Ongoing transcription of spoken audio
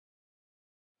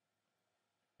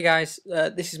Hey guys,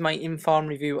 this is my inform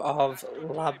review of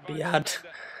Labyad,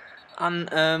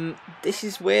 and this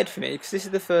is weird for me because this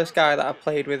is the first guy that I've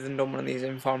played with and done one of these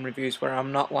inform reviews where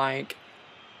I'm not like,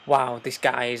 wow, this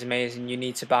guy is amazing, you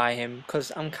need to buy him,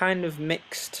 because I'm kind of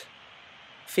mixed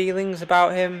feelings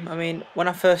about him. I mean, when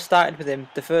I first started with him,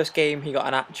 the first game he got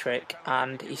an hat-trick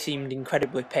and he seemed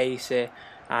incredibly pacey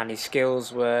and his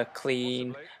skills were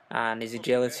clean and his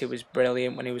agility was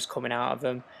brilliant when he was coming out of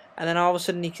them. And then all of a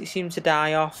sudden he seemed to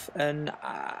die off, and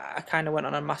I kind of went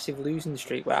on a massive losing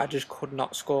streak where I just could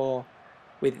not score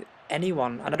with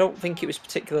anyone. And I don't think it was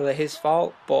particularly his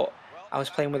fault, but I was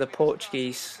playing with a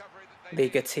Portuguese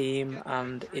Liga team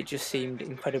and it just seemed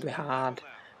incredibly hard.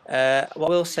 What I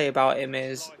will say about him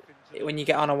is when you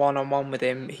get on a one-on-one with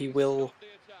him, he will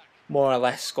more or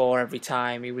less score every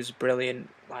time. He was brilliant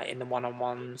like in the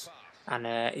one-on-ones, and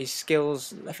his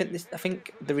skills. I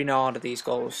think the renowned of these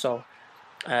goals. So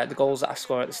the goals that I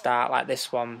scored at the start, like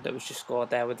this one that was just scored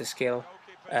there with the skill,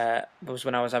 was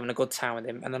when I was having a good time with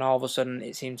him, and then all of a sudden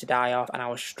it seemed to die off, and I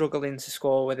was struggling to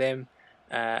score with him.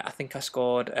 I think I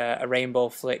scored a rainbow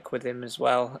flick with him as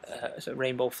well, so a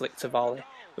rainbow flick to volley,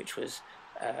 which was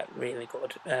really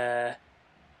good.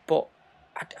 But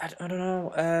I don't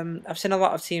know. I've seen a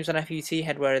lot of teams on FUT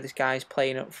Head where this guy's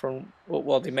playing up front.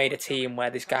 Well, they made a team where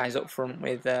this guy's up front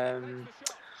with Tarat,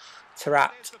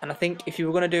 and I think if you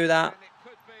were going to do that,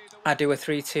 I'd do a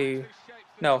 3-2.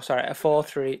 No, sorry, a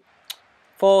 4-2-3-1,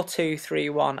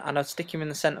 and I'd stick him in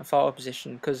the centre forward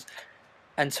position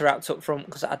and Tarat up front,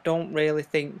 because I don't really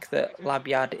think that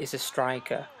Labyad is a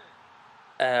striker,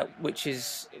 which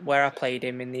is where I played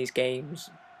him in these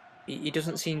games. He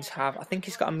doesn't seem to have. I think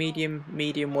he's got a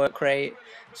medium work rate,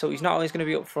 so he's not always going to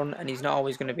be up front, and he's not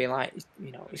always going to be like,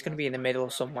 he's going to be in the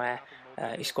middle somewhere.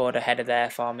 He scored a header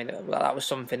there for me. That was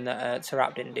something that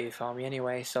Tarat didn't do for me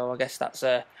anyway. So I guess that's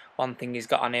one thing he's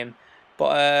got on him.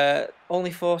 But only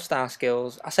 4-star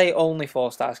skills. I say only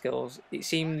 4-star skills. It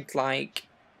seemed like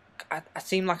I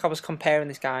was comparing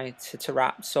this guy to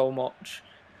Tarat so much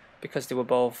because they were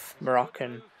both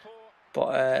Moroccan.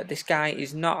 But this guy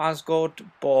is not as good,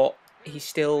 but he's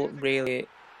still really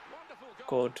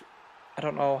good. I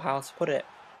don't know how to put it.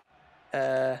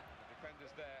 I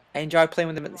enjoyed playing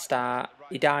with him at the start.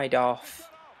 He died off.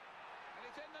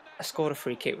 I scored a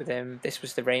free kick with him. This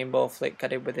was the rainbow flick I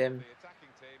did with him.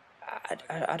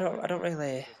 I don't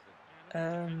really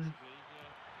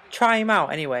try him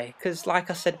out anyway, because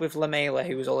like I said with Lamela,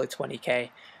 who was only 20k.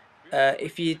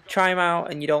 If you try him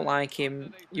out and you don't like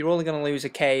him, you're only going to lose a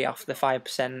K off the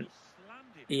 5%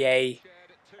 EA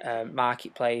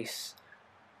marketplace.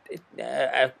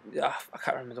 I can't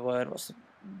remember the word. What's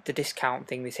the discount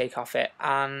thing they take off it?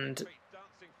 And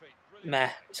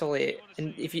meh, it's only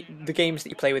the games that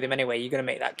you play with him anyway. You're going to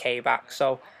make that K back.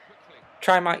 So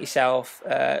try him out yourself.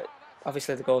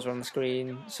 Obviously the goals are on the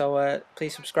screen. So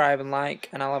please subscribe and like,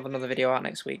 and I'll have another video out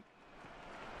next week.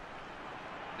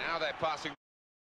 Now they're passing.